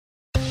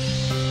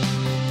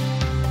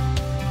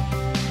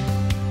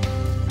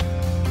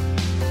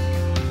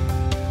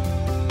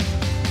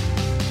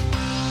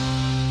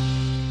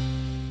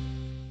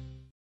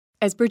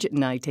As Bridget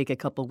and I take a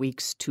couple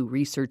weeks to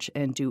research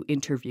and do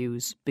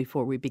interviews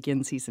before we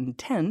begin Season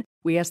 10,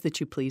 we ask that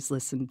you please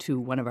listen to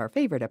one of our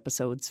favorite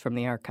episodes from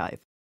the archive.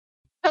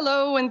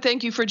 Hello, and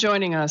thank you for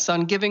joining us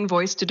on Giving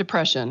Voice to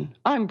Depression.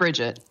 I'm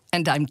Bridget.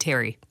 And I'm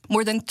Terry.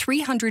 More than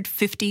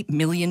 350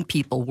 million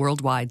people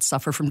worldwide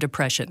suffer from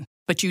depression,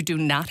 but you do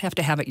not have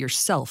to have it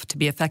yourself to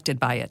be affected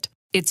by it.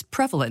 Its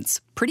prevalence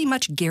pretty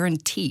much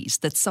guarantees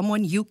that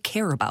someone you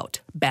care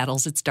about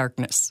battles its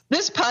darkness.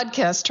 This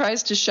podcast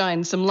tries to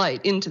shine some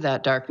light into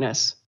that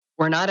darkness.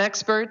 We're not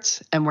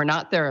experts, and we're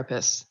not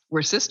therapists.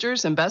 We're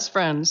sisters and best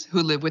friends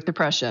who live with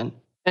depression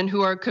and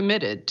who are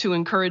committed to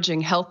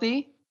encouraging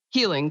healthy,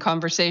 healing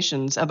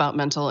conversations about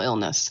mental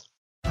illness.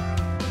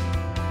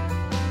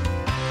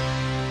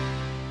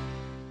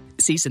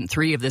 Season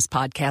 3 of this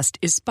podcast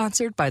is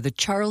sponsored by the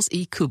Charles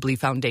E. Kubly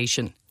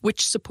Foundation,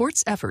 which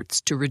supports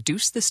efforts to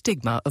reduce the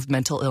stigma of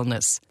mental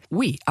illness.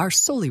 We are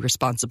solely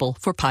responsible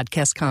for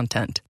podcast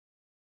content.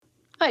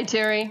 Hi,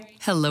 Terry.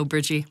 Hello,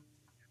 Bridgie.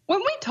 When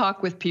we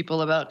talk with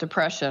people about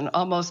depression,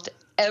 almost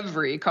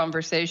every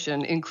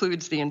conversation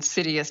includes the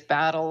insidious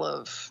battle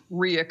of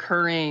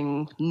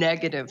reoccurring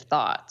negative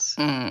thoughts.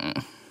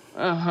 And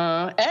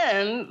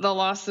the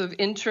loss of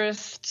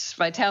interest,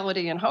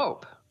 vitality, and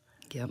hope.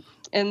 Yep.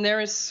 And there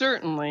is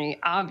certainly,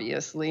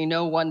 obviously,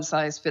 no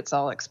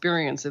one-size-fits-all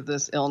experience of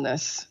this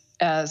illness,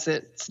 as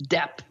its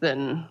depth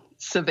and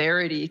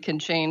severity can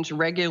change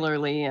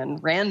regularly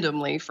and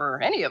randomly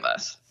for any of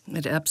us.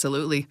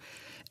 Absolutely.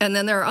 And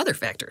then there are other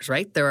factors,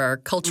 right? There are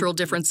cultural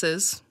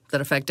differences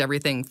that affect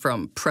everything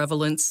from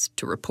prevalence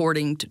to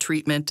reporting to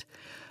treatment.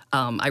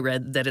 I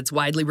read that it's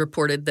widely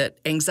reported that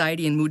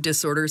anxiety and mood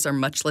disorders are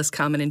much less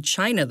common in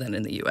China than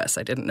in the U.S.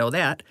 I didn't know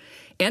that.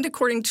 And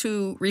according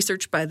to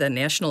research by the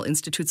National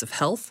Institutes of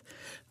Health,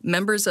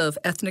 members of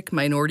ethnic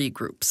minority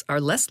groups are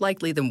less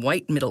likely than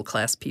white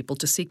middle-class people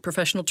to seek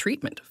professional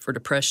treatment for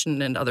depression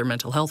and other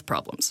mental health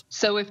problems.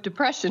 So if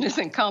depression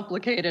isn't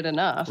complicated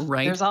enough,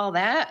 right, there's all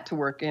that to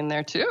work in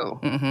there too.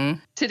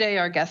 Today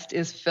our guest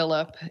is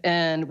Philip,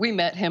 and we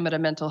met him at a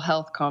mental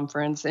health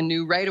conference and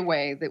knew right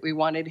away that we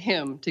wanted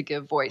him to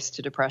give voice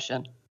to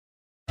depression.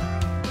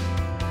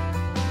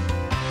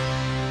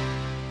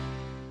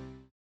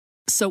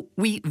 So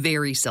we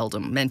very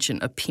seldom mention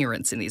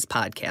appearance in these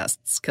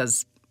podcasts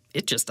because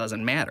it just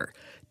doesn't matter.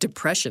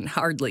 Depression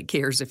hardly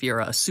cares if you're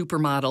a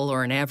supermodel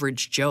or an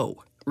average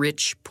Joe,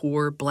 rich,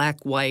 poor,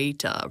 black,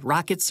 white, a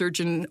rocket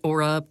surgeon,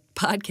 or a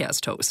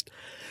podcast host.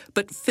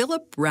 But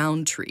Philip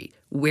Roundtree,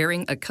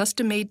 wearing a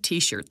custom-made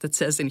T-shirt that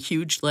says in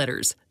huge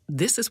letters,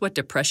 "This is what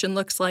depression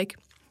looks like,"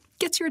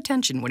 gets your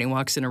attention when he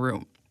walks in a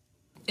room.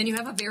 And you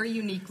have a very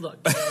unique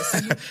look.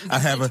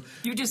 So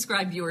you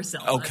describe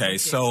yourself. Okay,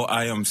 so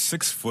I am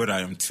 6 foot.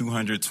 I am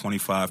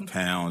 225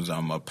 pounds.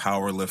 I'm a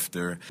power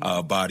lifter,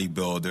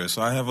 bodybuilder.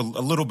 So I have a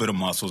little bit of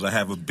muscles. I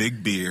have a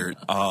big beard,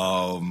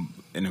 an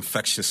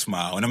infectious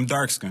smile, and I'm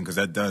dark skinned because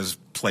that does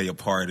play a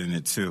part in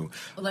it too.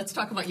 Well, let's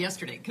talk about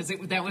yesterday because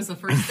that was the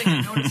first thing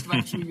I noticed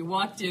about you. You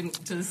walked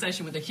into the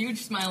session with a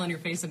huge smile on your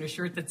face and a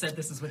shirt that said,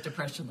 "This is what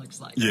depression looks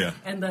like." Yeah.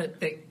 And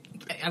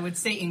I would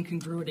say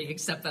incongruity,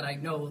 except that I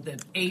know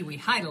that A, we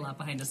hide a lot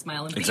behind a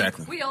smile, and B,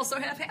 exactly, we also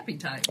have happy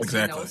times.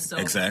 Exactly. So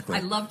exactly.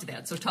 I loved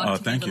that. So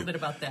talk to me a little bit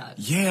about that.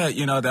 Yeah,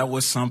 that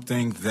was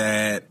something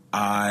that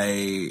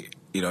a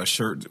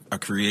shirt I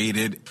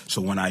created.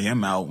 So when I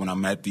am out, when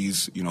I'm at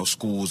these,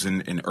 schools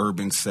in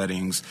urban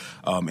settings,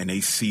 and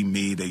they see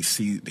me, they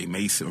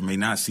may or may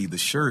not see the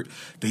shirt,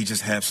 they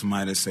just have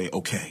somebody to say,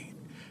 okay,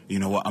 you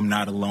know what, I'm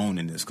not alone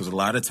in this. Because a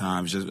lot of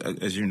times, just,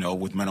 as you know,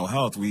 with mental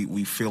health,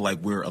 we feel like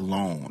we're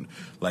alone,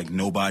 like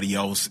nobody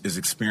else is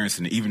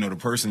experiencing it, even though the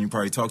person you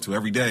probably talk to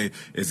every day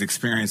is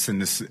experiencing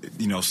this,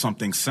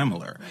 something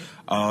similar.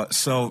 Right.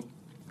 So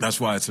that's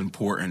why it's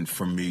important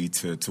for me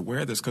to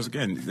wear this, because,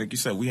 again, like you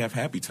said, we have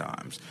happy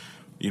times.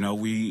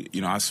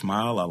 I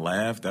smile, I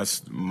laugh.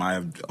 That's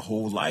my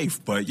whole life.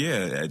 But,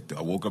 yeah,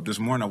 I woke up this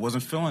morning, I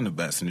wasn't feeling the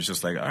best. And it's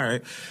just like, all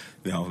right,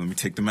 let me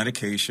take the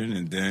medication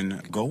and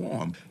then go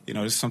on.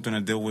 It's something I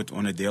deal with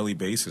on a daily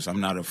basis.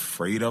 I'm not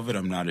afraid of it.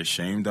 I'm not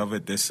ashamed of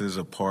it. This is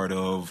a part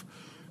of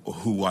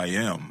who I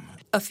am.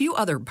 A few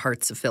other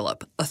parts of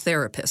Philip, a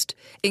therapist,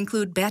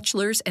 include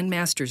bachelor's and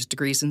master's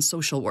degrees in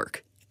social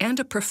work and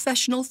a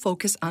professional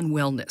focus on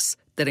wellness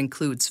that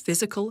includes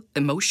physical,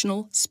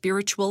 emotional,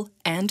 spiritual,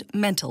 and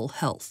mental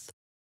health.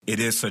 It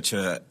is such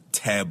a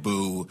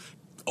taboo,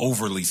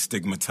 overly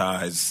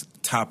stigmatized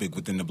topic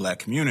within the Black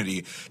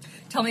community.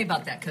 Tell me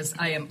about that, because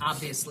I am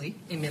obviously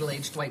a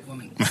middle-aged white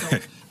woman. So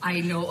I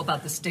know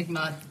about the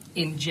stigma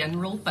in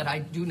general, but I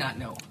do not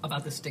know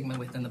about the stigma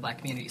within the Black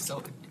community.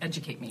 So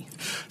educate me.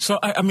 So,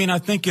 I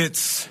think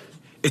it's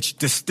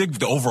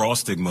the overall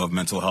stigma of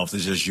mental health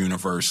is just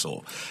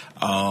universal.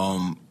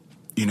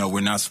 We're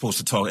not supposed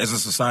to talk, as a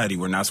society,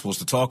 we're not supposed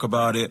to talk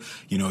about it.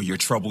 Your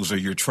troubles are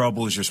your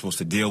troubles. You're supposed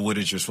to deal with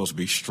it. You're supposed to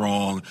be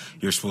strong.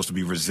 You're supposed to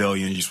be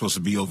resilient. You're supposed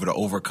to be able to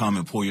overcome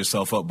and pull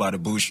yourself up by the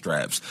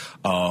bootstraps.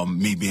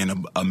 Me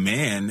being a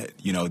man,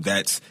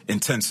 that's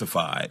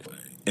intensified.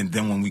 And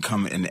then when we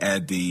come and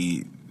add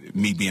me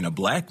being a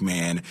Black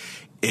man,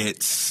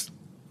 it's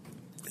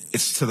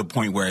it's to the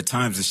point where at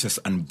times it's just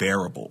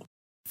unbearable.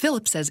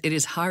 Philip says it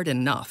is hard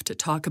enough to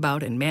talk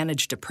about and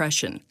manage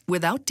depression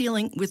without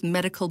dealing with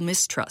medical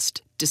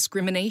mistrust,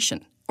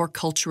 discrimination, or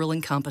cultural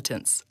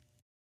incompetence.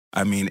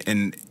 I mean,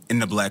 in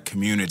the Black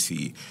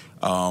community,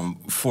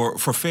 for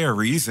fair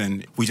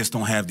reason, we just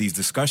don't have these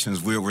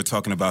discussions. We're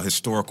talking about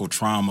historical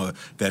trauma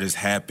that has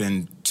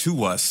happened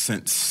to us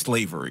since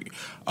slavery.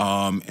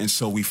 And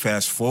so we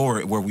fast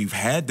forward where we've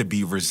had to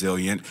be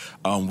resilient.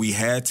 We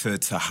had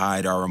to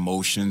hide our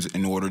emotions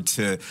in order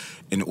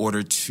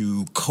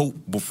to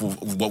cope with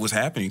what was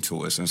happening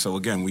to us. And so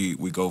again,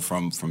 we go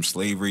from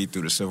slavery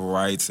through the civil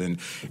rights and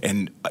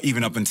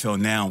even up until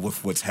now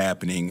with what's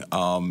happening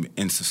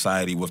in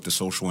society with the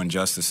social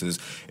injustices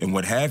and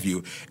what have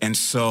you. And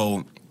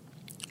so,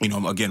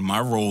 again, my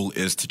role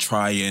is to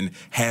try and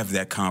have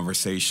that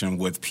conversation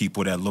with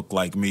people that look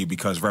like me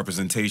because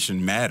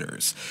representation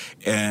matters.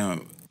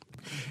 And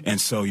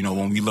so,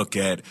 when we look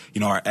at,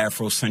 our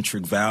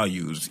Afrocentric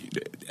values,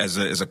 as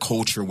a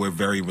culture, we're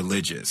very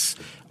religious.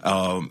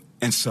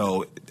 And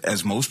so,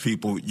 as most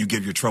people, you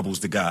give your troubles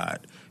to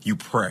God. You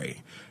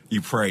pray.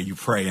 You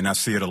pray. And I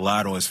see it a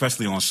lot,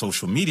 especially on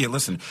social media.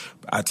 Listen,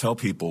 I tell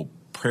people,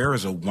 prayer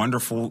is a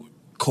wonderful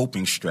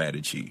coping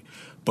strategy.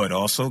 But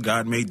also,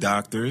 God made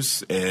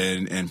doctors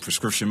and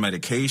prescription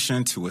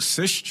medication to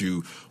assist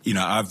you.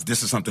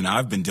 This is something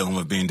I've been dealing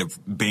with,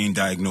 being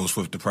diagnosed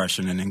with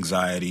depression and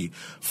anxiety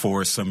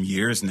for some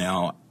years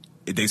now.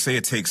 They say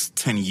it takes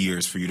 10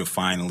 years for you to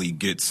finally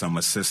get some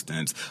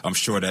assistance. I'm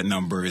sure that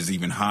number is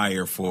even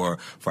higher for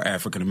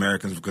African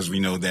Americans because we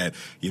know that,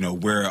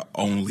 we're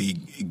only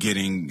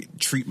getting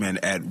treatment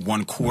at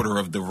 1/4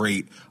 of the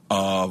rate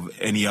of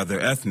any other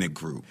ethnic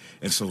group.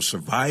 And so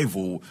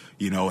survival,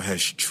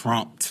 has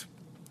trumped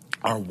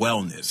our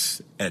wellness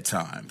at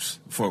times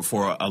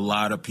for a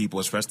lot of people,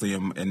 especially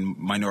in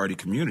minority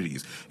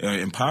communities,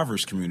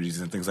 impoverished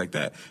communities and things like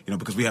that,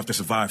 because we have to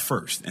survive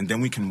first and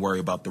then we can worry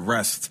about the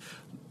rest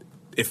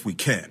if we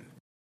can.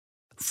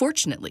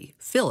 Fortunately,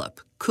 Philip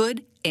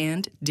could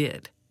and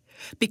did,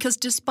 because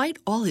despite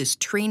all his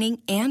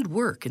training and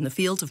work in the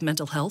field of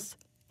mental health,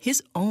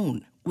 his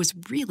own was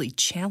really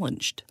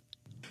challenged.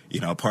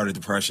 Part of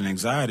depression,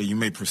 anxiety, you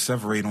may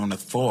perseverate on a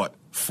thought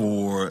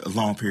for a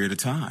long period of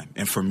time.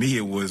 And for me,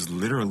 it was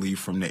literally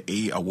from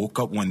I woke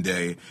up one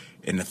day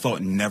and the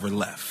thought never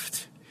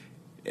left.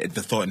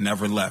 The thought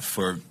never left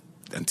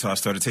until I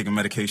started taking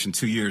medication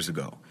 2 years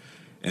ago.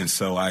 And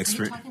so I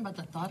experienced... Are you talking about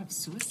the thought of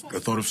suicide? The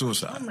thought of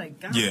suicide. Oh, my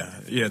God.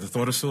 Yeah, the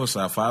thought of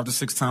suicide, 5 to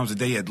 6 times a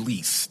day at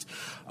least.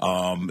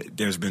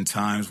 There's been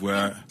times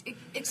where...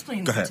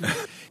 Explain Go that ahead. to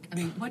me. I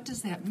mean, what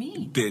does that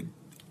mean?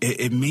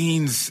 It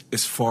means,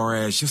 as far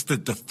as just the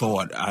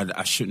thought,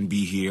 I shouldn't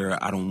be here.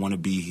 I don't want to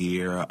be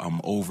here. I'm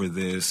over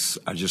this.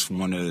 I just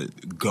want to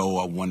go.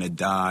 I want to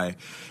die.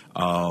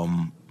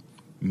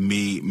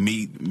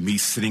 Me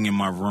sitting in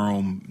my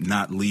room,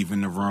 not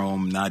leaving the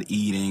room, not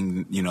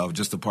eating,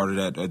 just a part of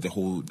that, the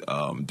whole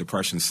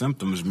depression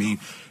symptoms. Me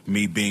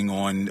being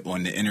on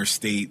the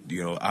interstate,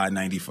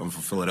 I-90 from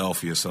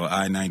Philadelphia, so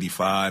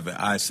I-95 and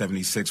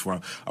I-76, where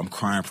I'm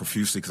crying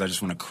profusely because I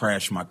just want to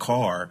crash my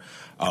car,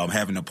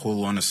 having to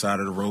pull on the side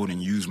of the road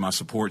and use my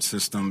support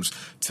systems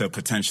to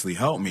potentially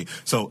help me.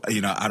 So,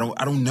 I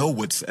don't know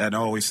I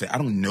always say, I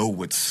don't know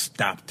what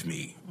stopped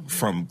me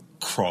from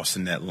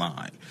crossing that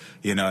line.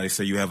 They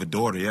say you have a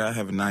daughter. Yeah, I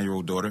have a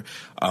 9-year-old daughter.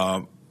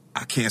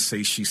 I can't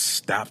say she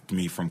stopped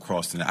me from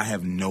crossing it. I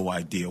have no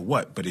idea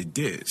what, but it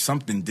did.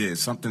 Something did.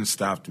 Something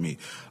stopped me.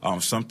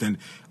 Something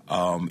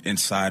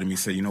inside of me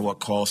said, you know what,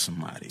 call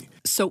somebody.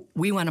 So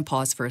we want to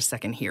pause for a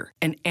second here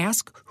and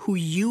ask who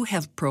you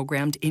have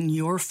programmed in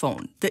your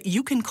phone that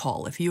you can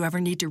call if you ever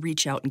need to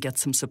reach out and get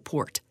some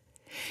support.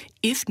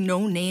 If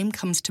no name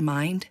comes to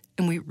mind,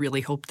 and we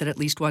really hope that at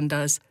least one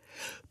does,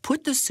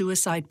 put the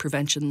Suicide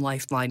Prevention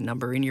Lifeline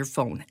number in your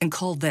phone and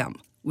call them.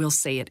 We'll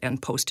say it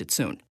and post it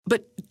soon.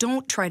 But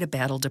don't try to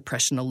battle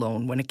depression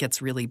alone when it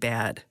gets really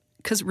bad.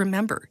 Because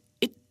remember,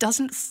 it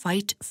doesn't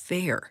fight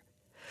fair.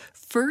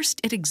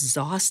 First, it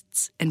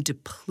exhausts and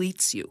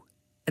depletes you.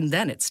 And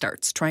then it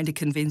starts trying to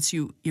convince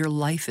you your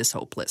life is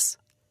hopeless.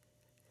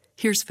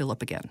 Here's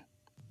Philip again.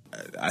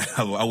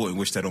 I wouldn't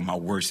wish that on my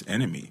worst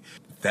enemy.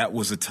 That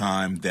was a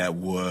time it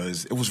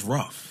was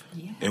rough.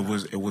 Yeah. It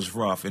was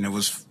rough. And it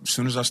was, as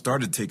soon as I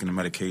started taking the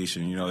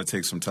medication, it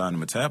takes some time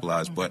to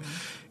metabolize, but,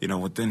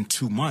 within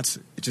 2 months,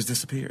 it just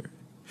disappeared.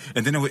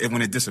 And then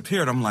when it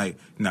disappeared, I'm like,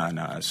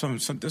 nah,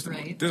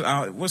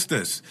 what's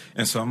this?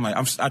 And so I'm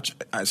like,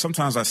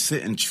 sometimes I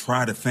sit and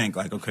try to think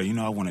like, okay,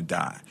 I want to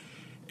die.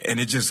 And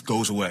it just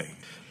goes away.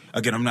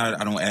 Again,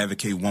 I don't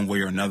advocate one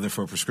way or another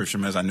for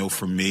prescription meds. I know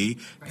for me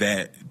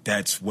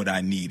that's what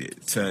I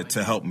needed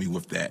to help me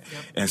with that.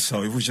 Yep. And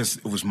so it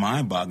was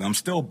mind-boggling. I'm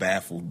still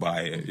baffled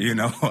by it,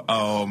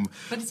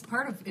 But it's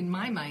part of, in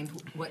my mind,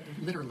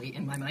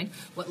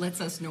 what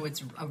lets us know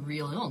it's a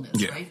real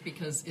illness, right?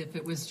 Because if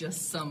it was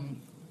just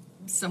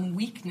some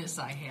weakness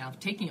I have,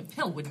 taking a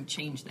pill wouldn't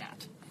change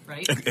that.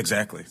 Right?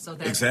 Exactly.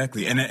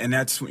 Exactly. And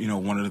that's,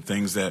 one of the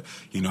things that,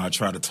 I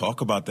try to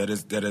talk about, that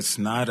is that it's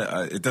not,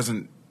 it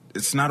doesn't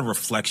it's not a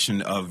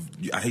reflection of,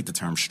 I hate the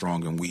term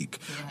strong and weak.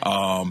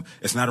 Yeah.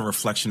 It's not a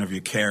reflection of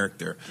your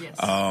character. Yes.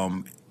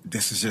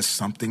 This is just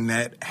something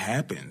that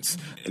happens.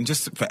 Mm-hmm. And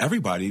just for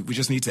everybody, we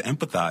just need to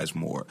empathize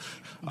more.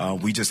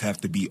 We just have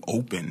to be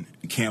open.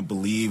 You can't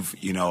believe,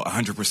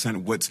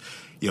 100% what's,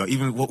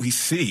 even what we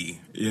see,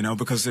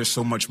 because there's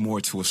so much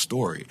more to a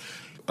story.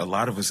 A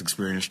lot of us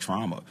experience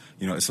trauma.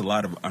 It's a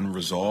lot of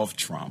unresolved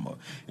trauma.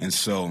 And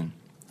so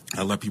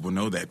I let people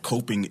know that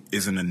coping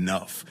isn't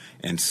enough.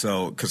 And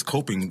so, because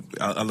coping,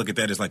 I look at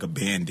that as like a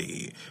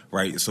Band-Aid,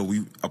 right? So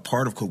a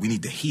part of coping, we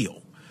need to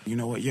heal. You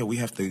know what? Yeah, we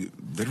have to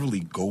literally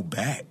go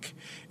back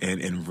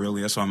and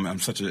really. That's why I'm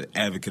such an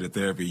advocate of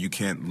therapy. You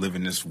can't live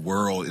in this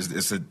world.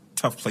 It's a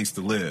tough place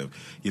to live,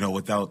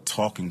 without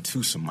talking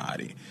to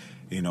somebody,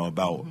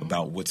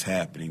 about what's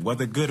happening,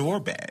 whether good or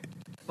bad.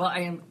 Well,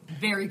 I am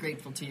very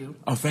grateful to you.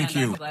 Oh, thank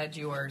you. I'm glad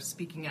you are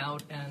speaking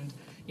out, and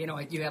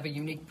you have a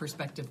unique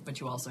perspective,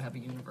 but you also have a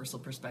universal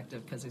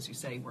perspective because, as you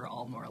say, we're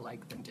all more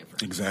alike than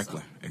different.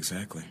 Exactly. So,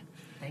 exactly.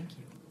 Thank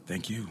you.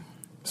 Thank you.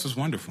 This was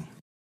wonderful.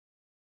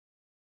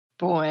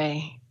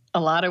 Boy, a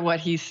lot of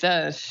what he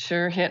says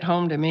sure hit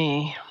home to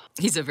me.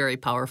 He's a very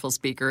powerful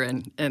speaker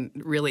and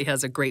really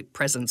has a great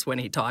presence when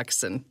he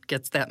talks and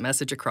gets that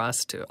message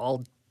across to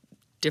all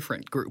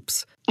different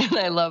groups. And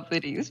I love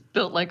that he's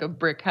built like a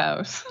brick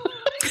house.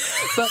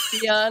 But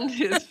beyond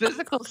his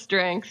physical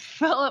strength,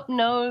 Philip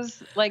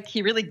knows,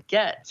 he really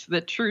gets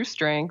that true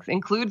strength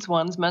includes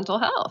one's mental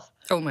health.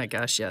 Oh my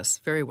gosh,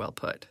 yes. Very well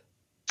put.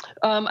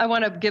 I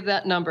want to give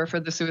that number for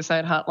the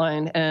suicide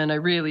hotline, and I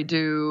really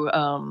do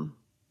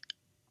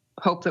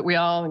hope that we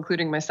all,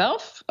 including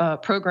myself,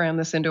 program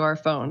this into our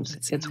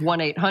phones. It's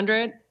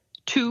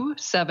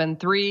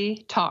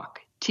 1-800-273-TALK,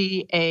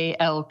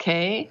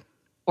 TALK,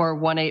 or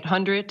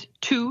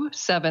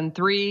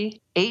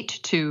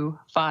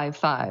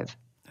 1-800-273-8255.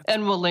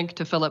 And we'll link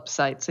to Philip's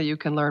site so you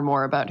can learn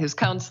more about his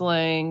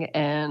counseling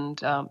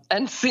and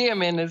see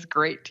him in his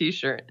great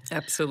T-shirt.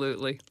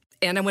 Absolutely.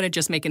 And I want to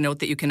just make a note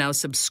that you can now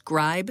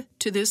subscribe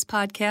to this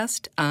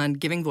podcast on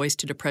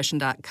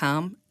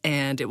givingvoicetodepression.com,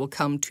 and it will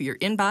come to your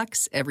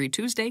inbox every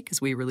Tuesday because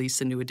we release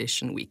a new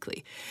edition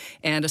weekly.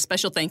 And a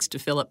special thanks to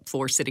Philip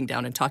for sitting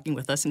down and talking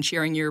with us and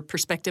sharing your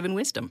perspective and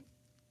wisdom.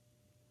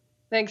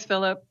 Thanks,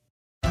 Philip.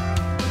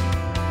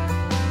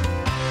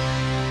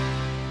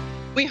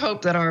 We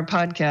hope that our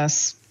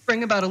podcasts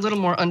bring about a little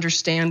more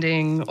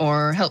understanding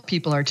or help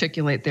people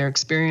articulate their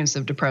experience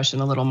of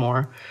depression a little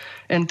more.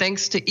 And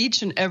thanks to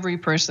each and every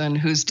person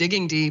who's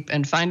digging deep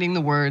and finding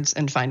the words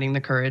and finding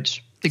the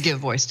courage to give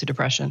voice to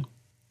depression.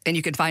 And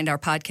you can find our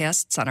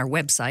podcasts on our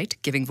website,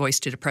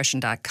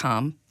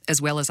 givingvoicetodepression.com,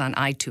 as well as on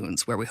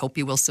iTunes, where we hope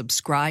you will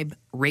subscribe,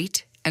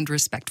 rate, and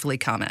respectfully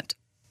comment.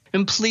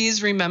 And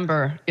please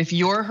remember, if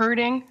you're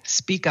hurting,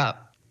 speak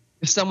up.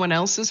 If someone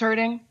else is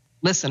hurting,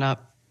 listen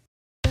up.